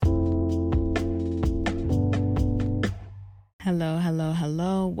Hello, hello,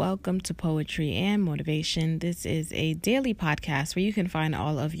 hello. Welcome to Poetry and Motivation. This is a daily podcast where you can find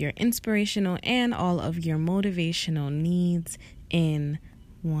all of your inspirational and all of your motivational needs in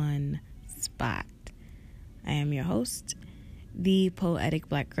one spot. I am your host, the Poetic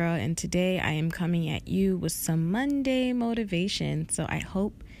Black Girl, and today I am coming at you with some Monday motivation, so I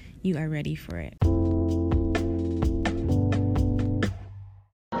hope you are ready for it.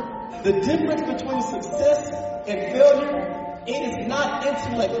 The difference between success and failure, it is not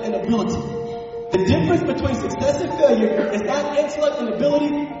intellect and ability. The difference between success and failure is not intellect and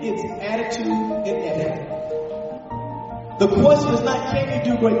ability, it's attitude and effort. The question is not, can you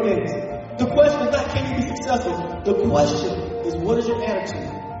do great things? The question is not, can you be successful? The question is, what is your attitude?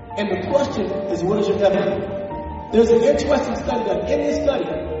 And the question is, what is your effort? There's an interesting study done. In this study,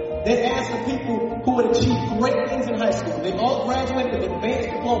 they asked the people who had achieved great things in high school. They all graduated with advanced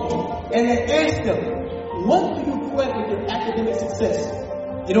diploma. And they asked them, what do you credit with your academic success?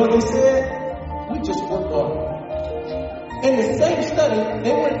 You know what they said? We just worked hard. In the same study, they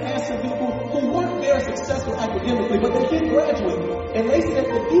went and asked some people who weren't very successful academically, but they did graduate. And they said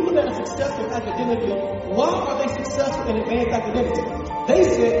the people that are successful academically, why are they successful in advanced academics? They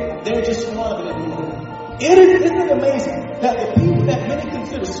said they're just smarter than everyone. Isn't it amazing that the people that many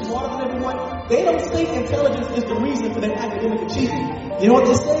consider smarter than everyone, they don't say intelligence is the reason for their academic achievement. You know what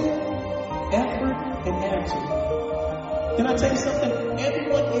they say? Effort and attitude. Can I tell you something?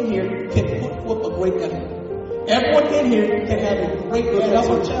 Everyone in here can put forth a great effort. Everyone in here can have a great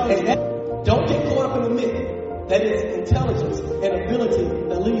attitude. And don't get caught up in the myth that it's intelligence and ability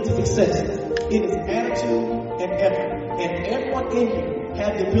that lead to success. It is attitude and effort. And everyone in here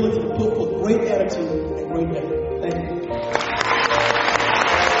has the ability to put forth great attitude and great effort. Thank you.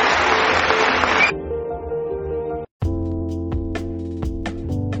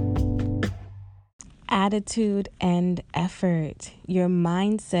 Attitude and effort. Your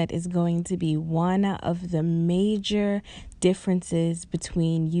mindset is going to be one of the major differences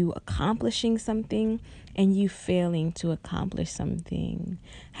between you accomplishing something and you failing to accomplish something.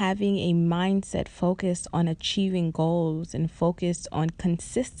 Having a mindset focused on achieving goals and focused on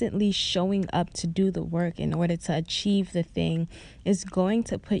consistently showing up to do the work in order to achieve the thing is going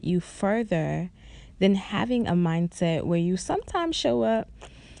to put you further than having a mindset where you sometimes show up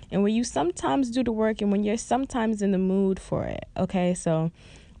and when you sometimes do the work and when you're sometimes in the mood for it. Okay, so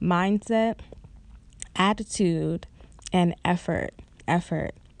mindset, attitude, and effort.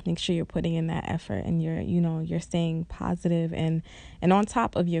 Make sure you're putting in that effort and you're staying positive and on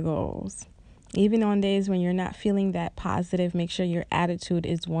top of your goals. Even on days when you're not feeling that positive, make sure your attitude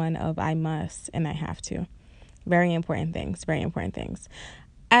is one of I must and I have to. Very important things.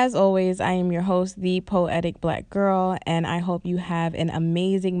 As always, I am your host, the Poetic Black Girl, and I hope you have an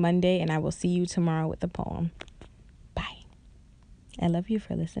amazing Monday, and I will see you tomorrow with a poem. Bye. I love you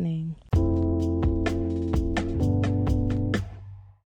for listening.